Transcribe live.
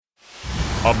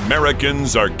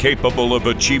Americans are capable of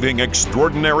achieving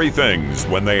extraordinary things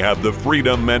when they have the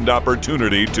freedom and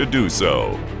opportunity to do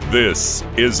so. This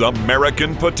is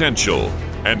American Potential.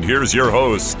 And here's your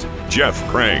host, Jeff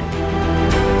Crank.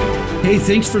 Hey,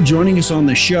 thanks for joining us on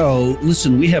the show.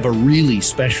 Listen, we have a really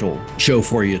special show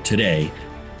for you today.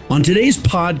 On today's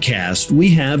podcast, we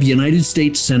have United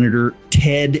States Senator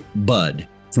Ted Budd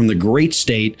from the great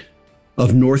state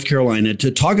of North Carolina to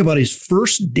talk about his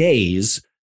first days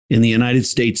in the United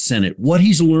States Senate, what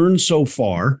he's learned so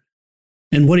far,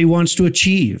 and what he wants to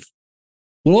achieve.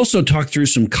 We'll also talk through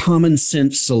some common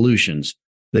sense solutions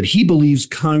that he believes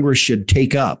Congress should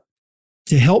take up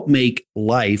to help make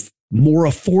life more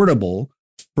affordable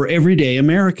for everyday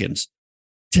Americans.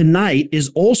 Tonight is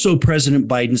also President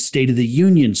Biden's State of the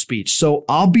Union speech, so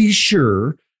I'll be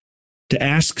sure to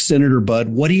ask Senator Budd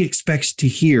what he expects to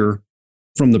hear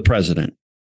from the president.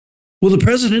 Will the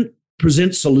president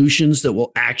present solutions that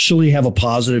will actually have a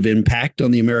positive impact on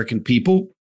the American people?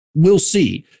 We'll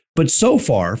see. But so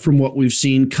far, from what we've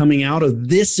seen coming out of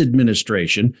this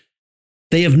administration,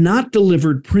 they have not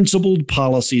delivered principled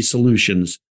policy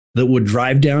solutions that would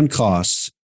drive down costs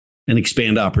and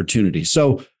expand opportunity.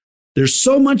 So there's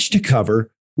so much to cover.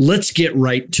 Let's get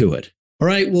right to it. All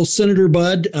right. Well, Senator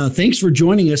Budd, thanks for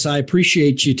joining us. I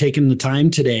appreciate you taking the time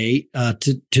today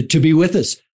to be with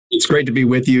us. It's great to be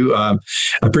with you. I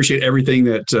appreciate everything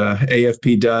that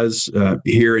AFP does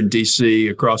here in D.C.,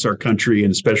 across our country,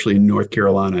 and especially in North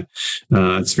Carolina.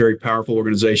 It's a very powerful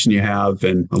organization you have,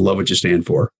 and I love what you stand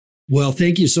for. Well,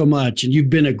 thank you so much. And you've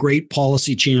been a great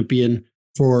policy champion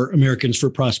for Americans for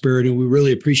Prosperity, and we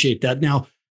really appreciate that. Now,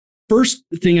 first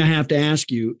thing I have to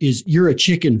ask you is you're a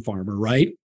chicken farmer,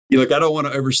 right? Look, I don't want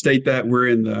to overstate that. We're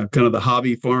in the kind of the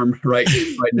hobby farm right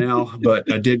now, but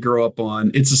I did grow up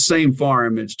on, it's the same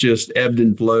farm. It's just ebbed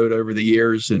and flowed over the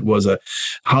years. It was a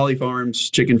Holly Farms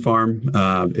chicken farm.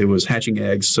 It was hatching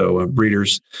eggs. So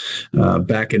breeders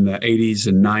back in the 80s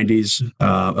and 90s,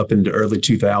 up into early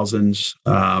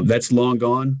 2000s. That's long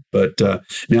gone, but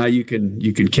now you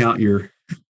can count your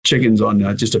chickens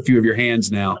on just a few of your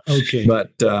hands now. Okay.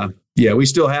 But yeah, we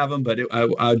still have them, but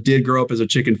I did grow up as a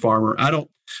chicken farmer. I don't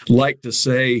like to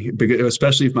say, because,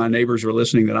 especially if my neighbors are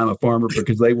listening, that I'm a farmer,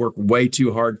 because they work way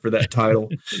too hard for that title.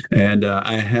 And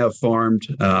I have farmed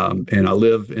and I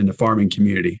live in the farming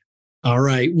community. All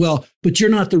right. Well, but you're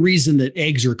not the reason that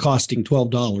eggs are costing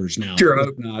 $12 now. Sure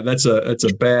hope not. That's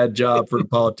a bad job for a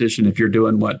politician if you're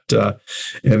doing what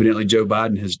evidently Joe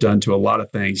Biden has done to a lot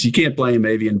of things. You can't blame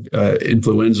avian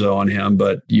influenza on him,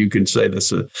 but you can say the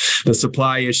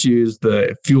supply issues,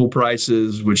 the fuel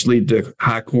prices, which lead to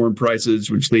high corn prices,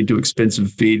 which lead to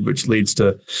expensive feed, which leads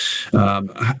to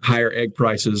higher egg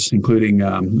prices, including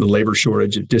the labor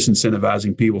shortage of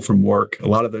disincentivizing people from work. A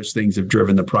lot of those things have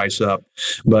driven the price up.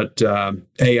 But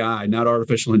AI, not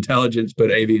artificial intelligence,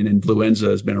 but avian influenza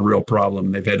has been a real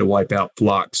problem. They've had to wipe out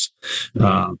flocks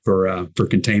for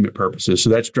containment purposes. So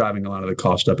that's driving a lot of the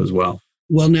cost up as well.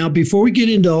 Well, now, before we get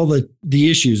into all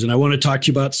the issues, and I want to talk to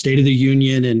you about State of the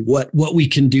Union and what we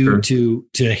can do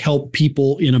to help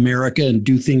people in America and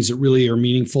do things that really are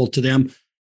meaningful to them.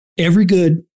 Every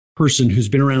good person who's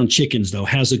been around chickens, though,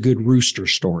 has a good rooster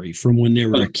story from when they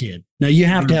were a kid. Now, you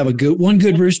have to have one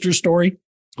good rooster story.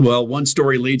 Well, one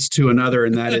story leads to another,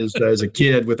 and that is as a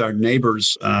kid with our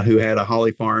neighbors who had a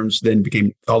Holly Farms, then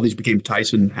all these became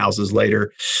Tyson houses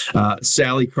later.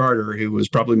 Sally Carter, who was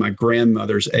probably my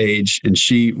grandmother's age, and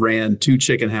she ran 2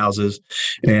 chicken houses.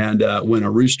 And when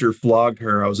a rooster flogged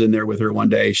her, I was in there with her one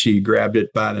day. She grabbed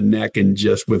it by the neck and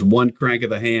just with one crank of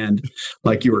the hand,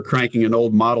 like you were cranking an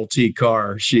old Model T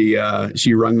car, she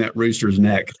wrung that rooster's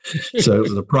neck. So it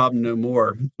was a problem no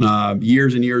more.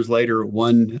 Years and years later,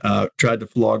 one tried to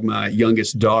flog my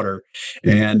youngest daughter.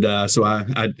 And so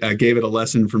I gave it a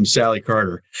lesson from Sally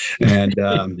Carter. And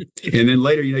then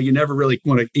later, you never really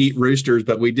want to eat roosters,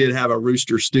 but we did have a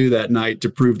rooster stew that night to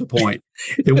prove the point.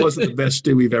 It wasn't the best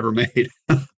stew we've ever made.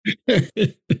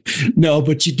 No,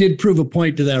 but you did prove a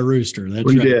point to that rooster.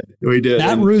 We did.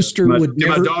 That rooster would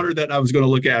never... My daughter that I was going to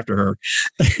look after her.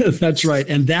 That's right.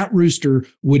 And that rooster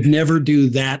would never do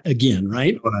that again,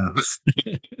 right? Wow.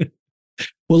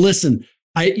 Well, listen,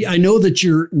 I know that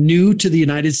you're new to the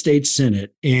United States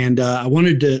Senate, and I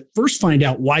wanted to first find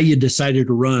out why you decided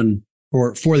to run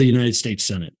for the United States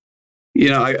Senate.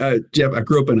 Jeff, I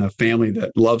grew up in a family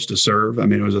that loves to serve. I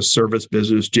mean, it was a service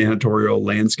business, janitorial,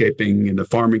 landscaping in the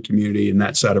farming community and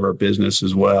that side of our business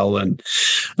as well. And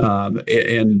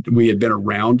we had been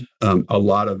around a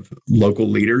lot of local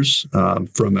leaders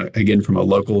from a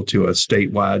local to a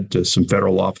statewide to some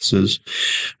federal offices.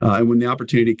 And when the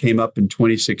opportunity came up in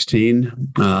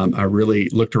 2016, I really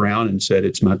looked around and said,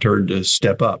 it's my turn to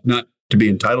step up. Not to be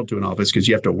entitled to an office because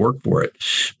you have to work for it.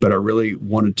 But I really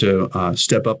wanted to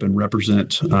step up and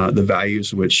represent the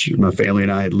values which my family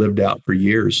and I had lived out for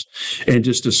years, and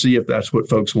just to see if that's what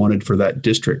folks wanted for that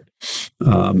district.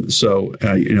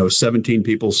 17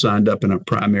 people signed up in a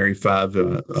primary, five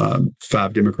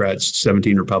Democrats,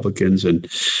 17 Republicans, and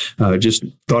just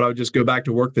thought I would just go back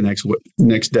to work the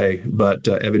next day. But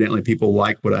evidently people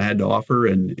liked what I had to offer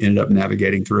and ended up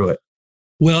navigating through it.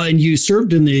 Well, and you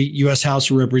served in the U.S.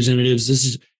 House of Representatives. This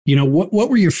is, what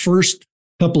were your first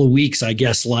couple of weeks, I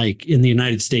guess, like in the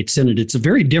United States Senate? It's a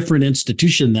very different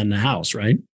institution than the House,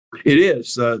 right? It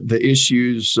is. The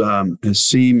issues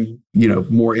seem,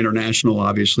 more international,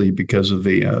 obviously, because of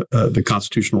the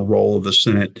constitutional role of the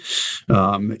Senate.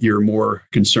 You're more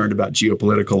concerned about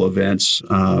geopolitical events.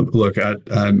 Look,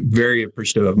 I'm very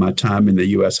appreciative of my time in the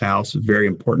U.S. House. It's very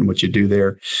important what you do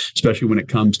there, especially when it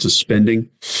comes to spending.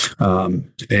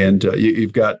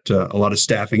 You've got a lot of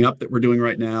staffing up that we're doing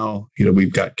right now.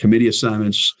 We've got committee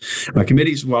assignments. My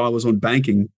committees, while I was on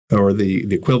banking, or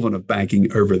the equivalent of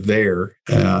banking over there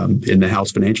in the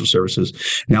House Financial Services.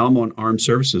 Now I'm on armed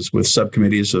services with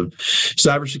subcommittees of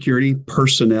cybersecurity,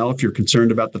 personnel. If you're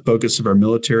concerned about the focus of our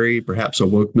military, perhaps a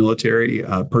woke military,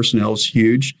 personnel is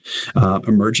huge.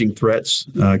 Emerging threats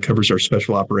covers our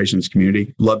special operations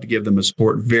community. Love to give them a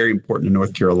support. Very important in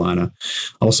North Carolina.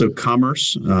 Also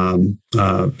commerce,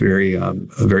 very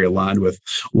aligned with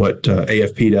what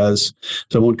AFP does.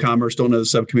 So I'm on commerce, don't know the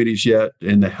subcommittees yet,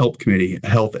 and the health committee,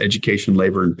 health, education,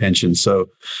 labor, and pension. So,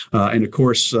 and of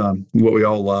course, what we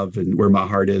all love and where my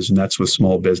heart is, and that's with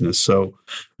small business. So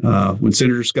when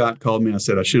Senator Scott called me, I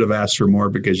said, I should have asked for more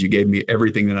because you gave me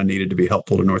everything that I needed to be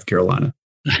helpful to North Carolina.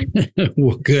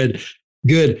 Well, good.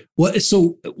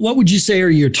 So what would you say are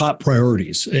your top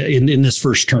priorities in this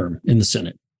first term in the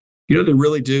Senate? They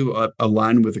really do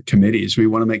align with the committees. We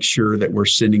want to make sure that we're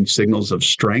sending signals of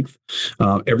strength.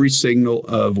 Every signal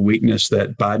of weakness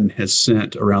that Biden has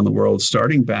sent around the world,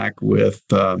 starting back with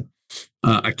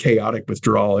a chaotic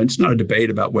withdrawal. And it's not a debate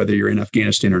about whether you're in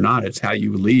Afghanistan or not. It's how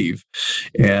you leave.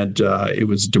 And it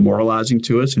was demoralizing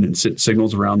to us, and it sent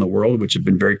signals around the world, which have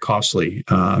been very costly,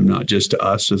 not just to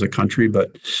us as a country,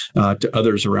 but to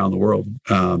others around the world.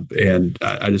 And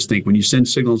I just think when you send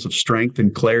signals of strength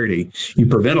and clarity, you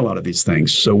prevent a lot of these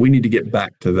things. So we need to get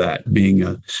back to that, being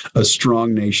a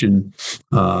strong nation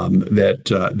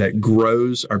that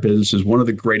grows our businesses. One of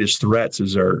the greatest threats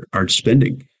is our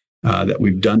spending. That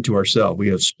we've done to ourselves. We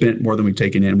have spent more than we've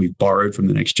taken in. We've borrowed from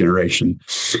the next generation.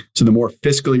 So the more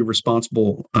fiscally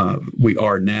responsible we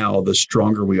are now, the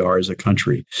stronger we are as a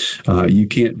country. You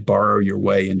can't borrow your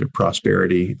way into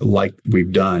prosperity like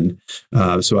we've done.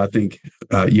 So I think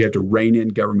you have to rein in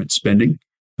government spending,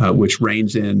 which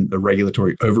reins in the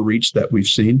regulatory overreach that we've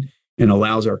seen, and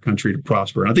allows our country to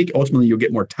prosper. And I think ultimately you'll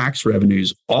get more tax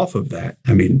revenues off of that.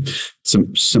 I mean,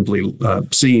 simply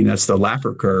seeing that's the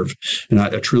Laffer curve. And I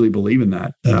truly believe in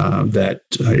that, that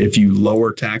if you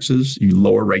lower taxes, you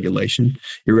lower regulation,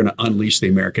 you're going to unleash the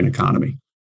American economy.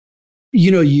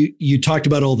 You talked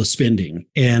about all the spending,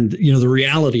 and, the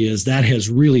reality is that has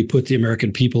really put the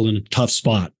American people in a tough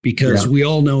spot because we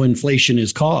all know inflation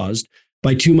is caused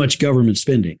by too much government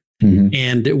spending. Mm-hmm.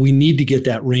 And we need to get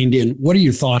that reined in. What are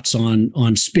your thoughts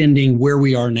on spending, where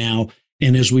we are now,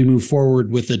 and as we move forward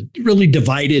with a really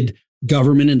divided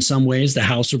government in some ways, the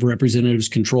House of Representatives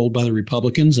controlled by the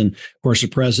Republicans, and of course, a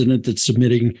president that's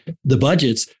submitting the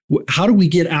budgets? How do we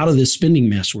get out of this spending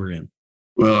mess we're in?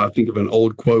 Well, I think of an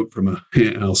old quote from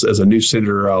as a new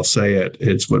senator, I'll say it.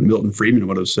 It's what Milton Friedman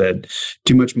would have said: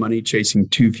 "Too much money chasing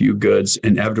too few goods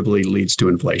inevitably leads to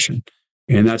inflation."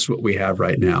 And that's what we have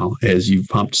right now, as you've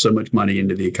pumped so much money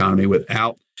into the economy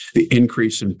without the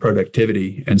increase in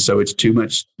productivity. And so it's too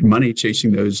much money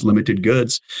chasing those limited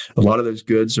goods. A lot of those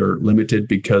goods are limited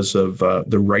because of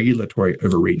the regulatory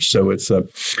overreach. So it's a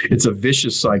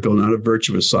vicious cycle, not a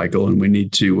virtuous cycle. And we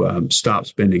need to stop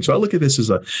spending. So I look at this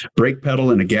as a brake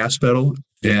pedal and a gas pedal.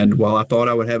 And while I thought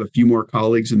I would have a few more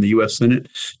colleagues in the U.S. Senate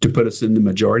to put us in the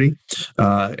majority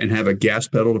and have a gas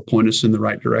pedal to point us in the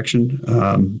right direction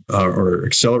or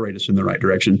accelerate us in the right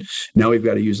direction, now we've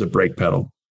got to use a brake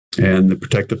pedal. And to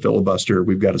protect the filibuster,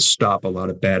 we've got to stop a lot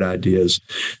of bad ideas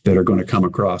that are going to come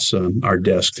across our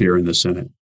desks here in the Senate.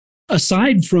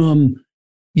 Aside from,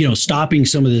 stopping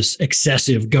some of this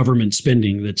excessive government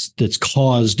spending that's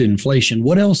caused inflation,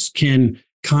 what else can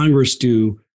Congress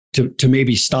do to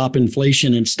maybe stop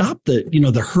inflation and stop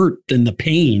the hurt and the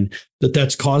pain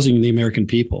that's causing the American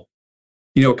people?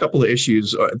 A couple of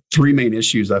issues, three main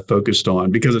issues I focused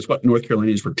on because it's what North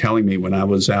Carolinians were telling me when I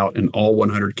was out in all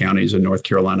 100 counties in North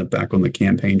Carolina back on the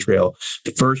campaign trail.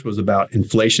 The first was about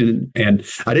inflation, and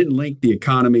I didn't link the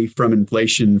economy from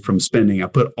inflation from spending. I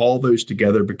put all those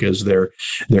together because they're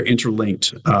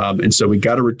interlinked, and so we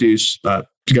got to reduce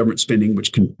government spending,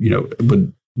 which can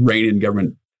would rein in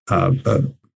government.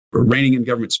 Reining in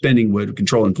government spending would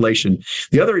control inflation.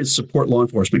 The other is support law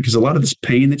enforcement, because a lot of this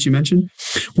pain that you mentioned,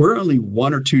 we're only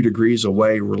 1 or 2 degrees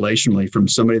away relationally from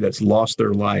somebody that's lost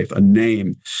their life, a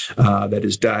name that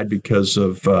has died because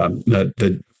of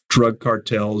the drug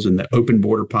cartels and the open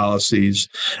border policies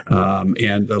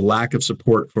and the lack of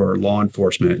support for law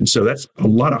enforcement. And so that's a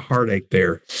lot of heartache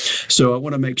there. So I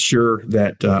want to make sure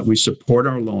that we support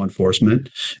our law enforcement.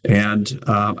 And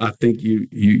I think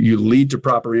you lead to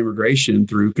proper immigration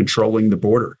through controlling the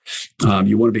border.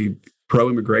 You want to be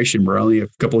pro-immigration. We're only a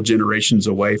couple of generations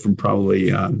away from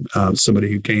probably somebody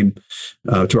who came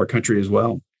to our country as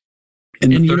well.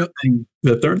 And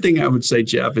the third thing I would say,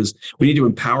 Jeff, is we need to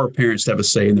empower parents to have a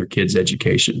say in their kids'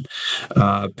 education.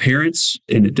 Parents,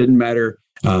 and it didn't matter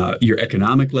your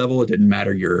economic level, it didn't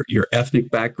matter your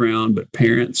ethnic background, but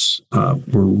parents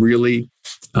were really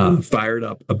fired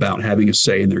up about having a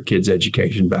say in their kids'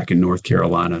 education back in North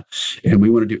Carolina. And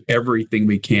we want to do everything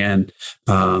we can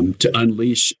to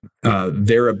unleash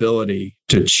their ability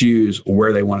to choose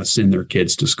where they want to send their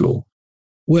kids to school.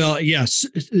 Well, yes,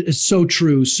 it's so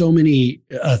true. So many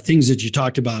things that you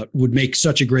talked about would make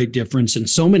such a great difference. And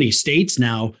so many states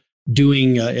now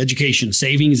doing education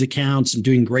savings accounts and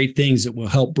doing great things that will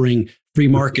help bring free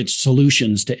market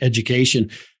solutions to education.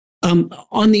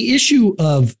 On the issue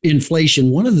of inflation,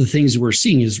 one of the things we're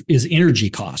seeing is energy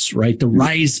costs, right? The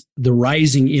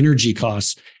rising energy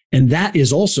costs. And that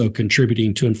is also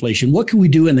contributing to inflation. What can we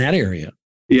do in that area?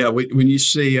 Yeah, when you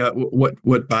see what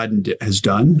Biden has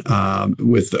done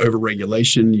with the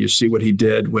overregulation, you see what he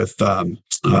did with the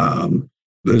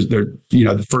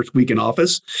first week in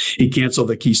office. He canceled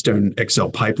the Keystone XL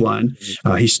pipeline.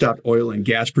 He stopped oil and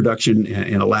gas production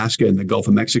in Alaska and the Gulf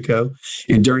of Mexico.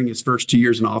 And during his first 2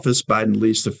 years in office, Biden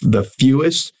leased the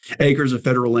fewest acres of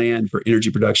federal land for energy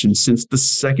production since the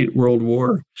Second World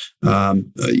War.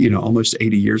 Almost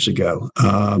 80 years ago.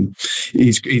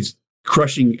 He's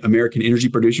crushing American energy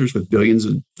producers with billions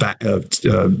of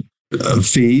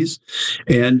fees.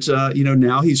 And,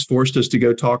 now he's forced us to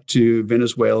go talk to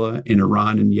Venezuela and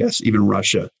Iran and, yes, even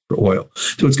Russia for oil.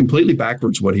 So it's completely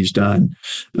backwards what he's done.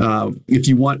 If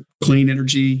you want clean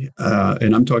energy,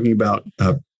 and I'm talking about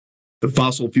the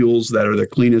fossil fuels that are the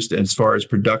cleanest as far as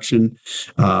production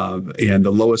and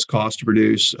the lowest cost to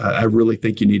produce, I really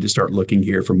think you need to start looking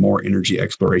here for more energy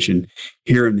exploration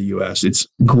here in the U.S. It's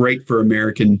great for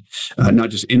American,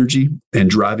 not just energy and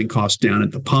driving costs down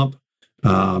at the pump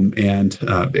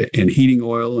and heating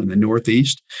oil in the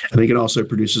Northeast. I think it also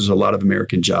produces a lot of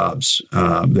American jobs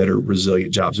that are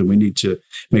resilient jobs, and we need to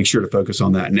make sure to focus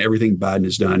on that. And everything Biden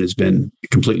has done has been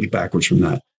completely backwards from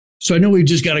that. So I know we've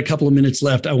just got a couple of minutes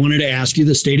left. I wanted to ask you,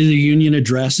 the State of the Union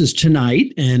address is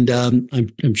tonight, and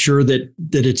I'm sure that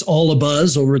it's all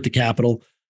abuzz over at the Capitol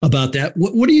about that.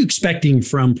 What are you expecting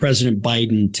from President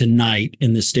Biden tonight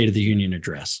in the State of the Union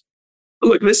address?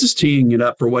 Look, this is teeing it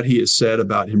up for what he has said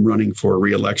about him running for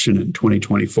re-election in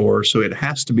 2024. So it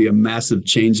has to be a massive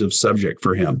change of subject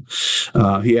for him.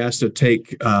 He has to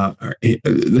take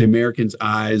the Americans'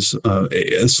 eyes,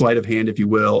 a sleight of hand, if you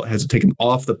will, has to take them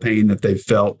off the pain that they've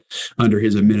felt under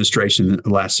his administration in the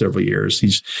last several years.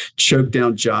 He's choked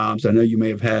down jobs. I know you may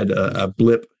have had a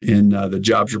blip in the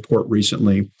jobs report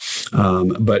recently,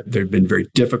 but they've been very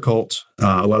difficult.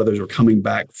 A lot of those are coming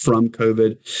back from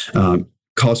COVID.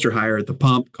 Costs are higher at the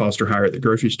pump, costs are higher at the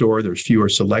grocery store. There's fewer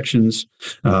selections,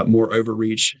 more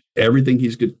overreach. Everything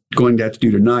he's going to have to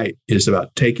do tonight is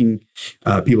about taking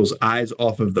people's eyes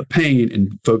off of the pain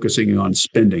and focusing on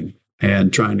spending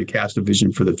and trying to cast a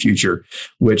vision for the future,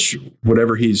 which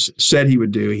whatever he's said he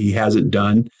would do, he hasn't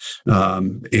done.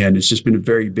 And it's just been a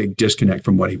very big disconnect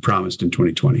from what he promised in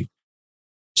 2020.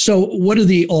 So what are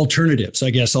the alternatives? I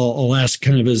guess I'll ask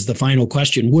kind of as the final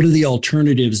question. What are the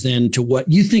alternatives then to what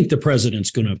you think the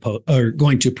president's going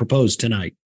to propose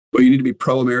tonight? Well, you need to be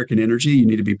pro-American energy. You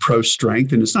need to be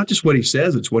pro-strength. And it's not just what he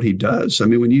says, it's what he does. I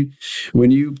mean,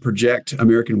 when you project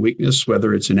American weakness,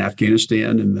 whether it's in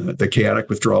Afghanistan and the chaotic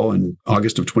withdrawal in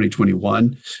August of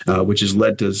 2021, which has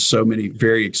led to so many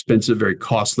very expensive, very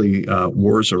costly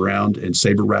wars around and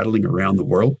saber rattling around the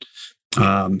world.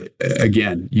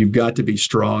 Again, you've got to be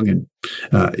strong, and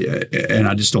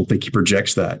I just don't think he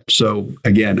projects that. So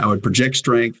again, I would project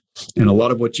strength, and a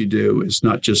lot of what you do is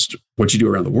not just what you do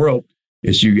around the world,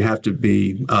 is you have to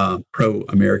be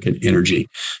pro-American energy,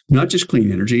 not just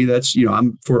clean energy. That's,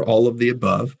 I'm for all of the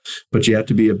above, but you have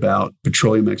to be about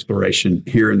petroleum exploration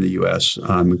here in the U.S.,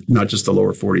 not just the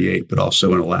lower 48, but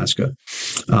also in Alaska.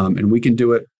 And we can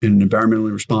do it in an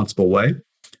environmentally responsible way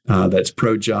that's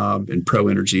pro-job and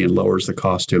pro-energy and lowers the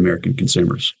cost to American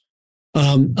consumers.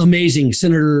 Amazing.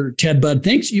 Senator Ted Budd,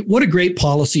 thanks. What a great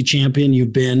policy champion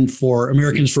you've been for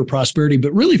Americans for Prosperity,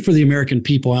 but really for the American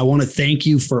people. I want to thank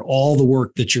you for all the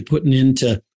work that you're putting in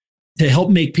to help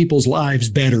make people's lives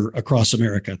better across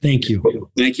America. Thank you.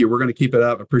 Thank you. We're going to keep it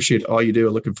up. Appreciate all you do.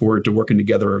 Looking forward to working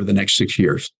together over the next 6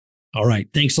 years. All right.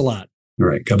 Thanks a lot. All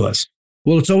right. God bless.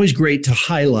 Well, it's always great to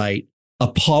highlight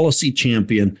a policy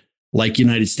champion like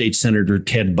United States Senator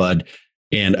Ted Budd.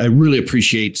 And I really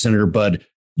appreciate Senator Budd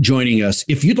joining us.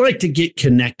 If you'd like to get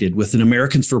connected with an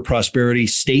Americans for Prosperity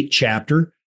state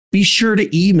chapter, be sure to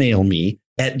email me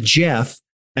at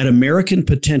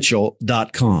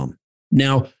jeff@americanpotential.com.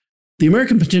 Now, the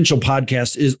American Potential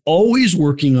podcast is always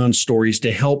working on stories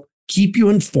to help keep you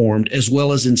informed as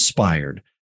well as inspired.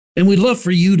 And we'd love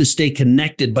for you to stay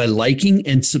connected by liking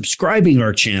and subscribing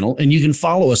our channel. And you can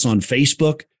follow us on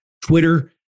Facebook,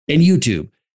 Twitter, and YouTube.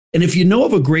 And if you know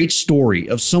of a great story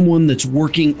of someone that's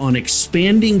working on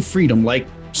expanding freedom like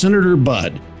Senator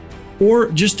Budd, or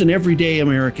just an everyday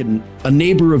American, a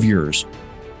neighbor of yours,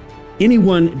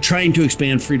 anyone trying to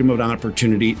expand freedom of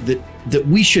opportunity that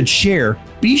we should share,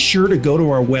 be sure to go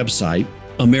to our website,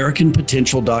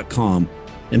 americanpotential.com,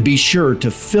 and be sure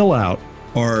to fill out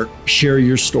our Share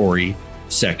Your Story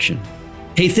section.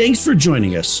 Hey, thanks for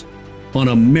joining us on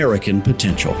American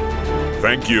Potential.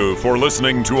 Thank you for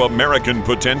listening to American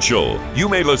Potential. You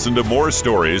may listen to more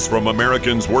stories from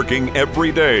Americans working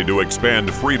every day to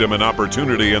expand freedom and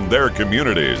opportunity in their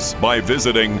communities by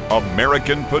visiting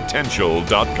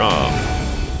AmericanPotential.com.